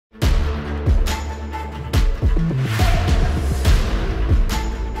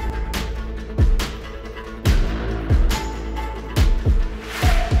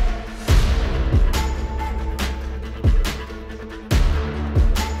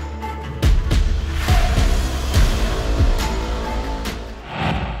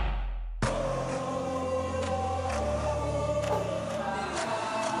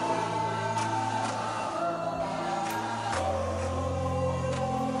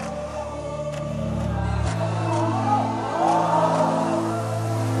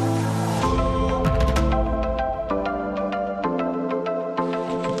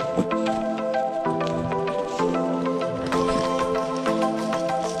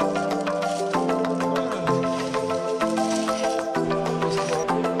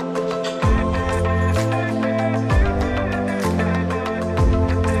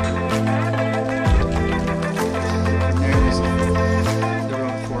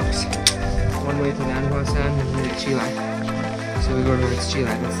the way to Nanhua and then to Qilai. So we go towards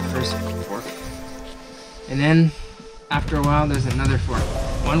Qilai, that's the first fork. And then after a while there's another fork.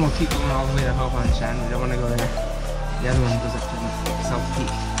 One will keep going all the way to Shan. We don't want to go there. The other one goes up to South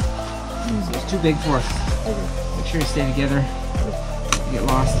Peak. So there's two big forks. Make sure you stay together. You get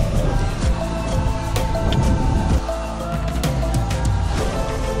lost.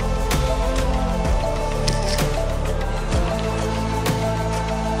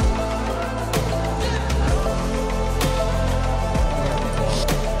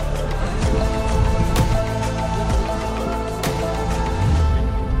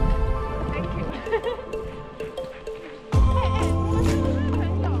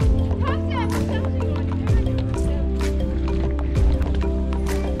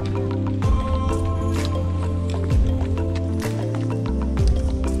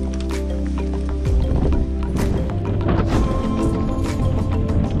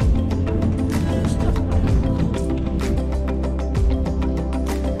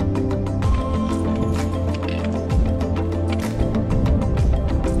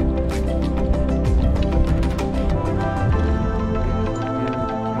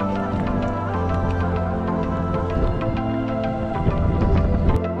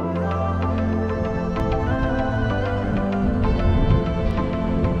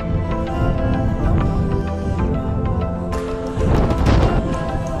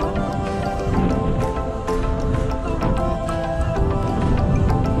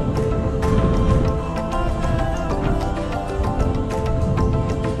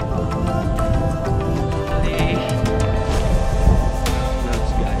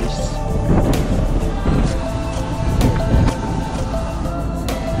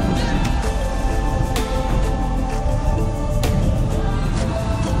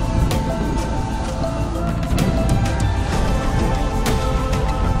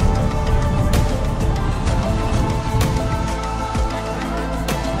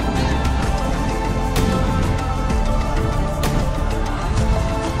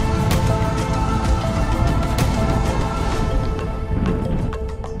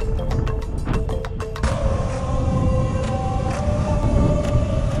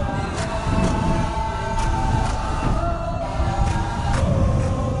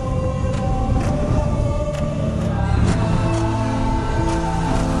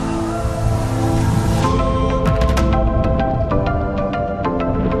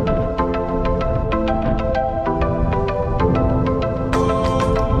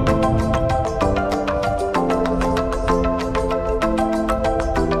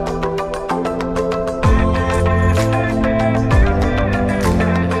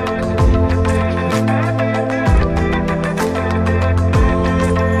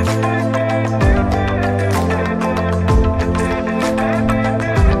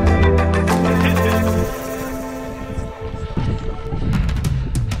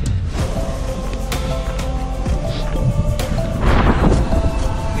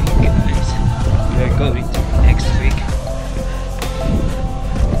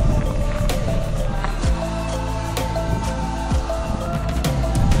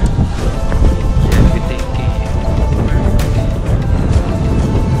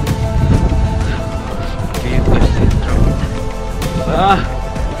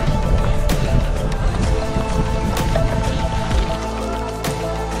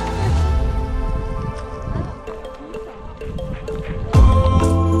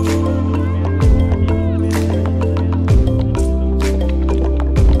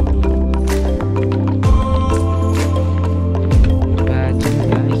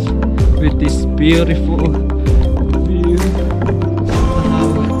 Beautiful view.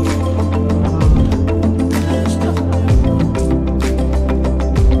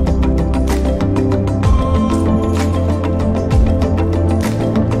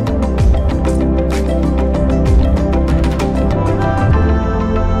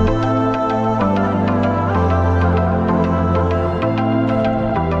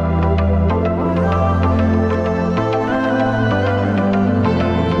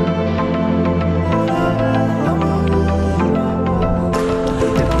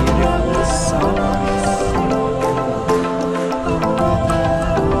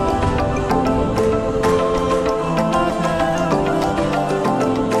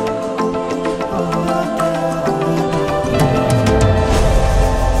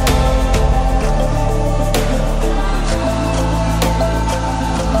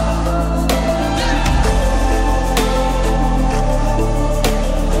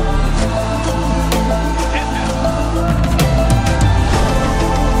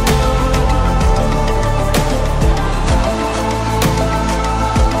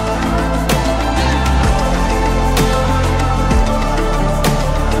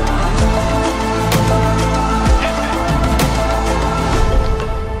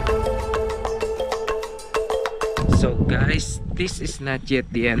 not yet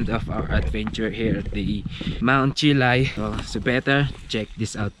the end of our adventure here at the Mount Qilai. So better check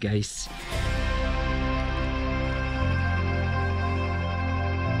this out, guys.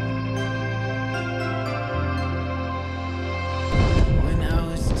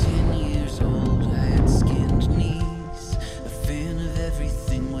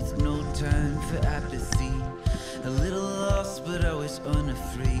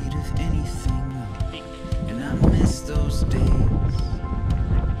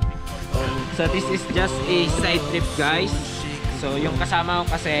 So this is just a side trip, guys. So yung kasama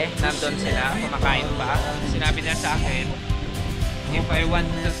ko kasi nandun sila, kumakain pa. Sinabi nila sa akin, if I want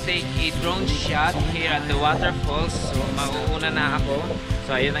to take a drone shot here at the waterfalls, so mauuna na ako.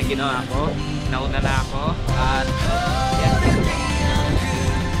 So ayun ang ginawa ko, nauna na ako. At yeah.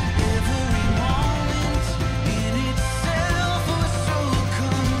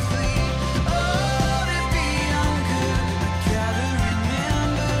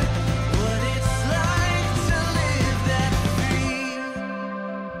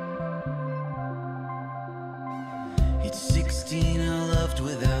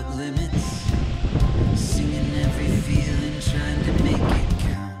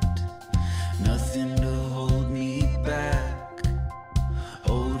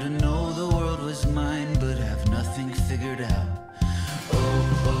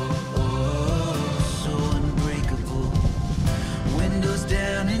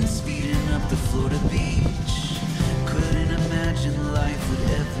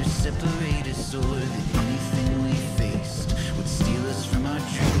 Separate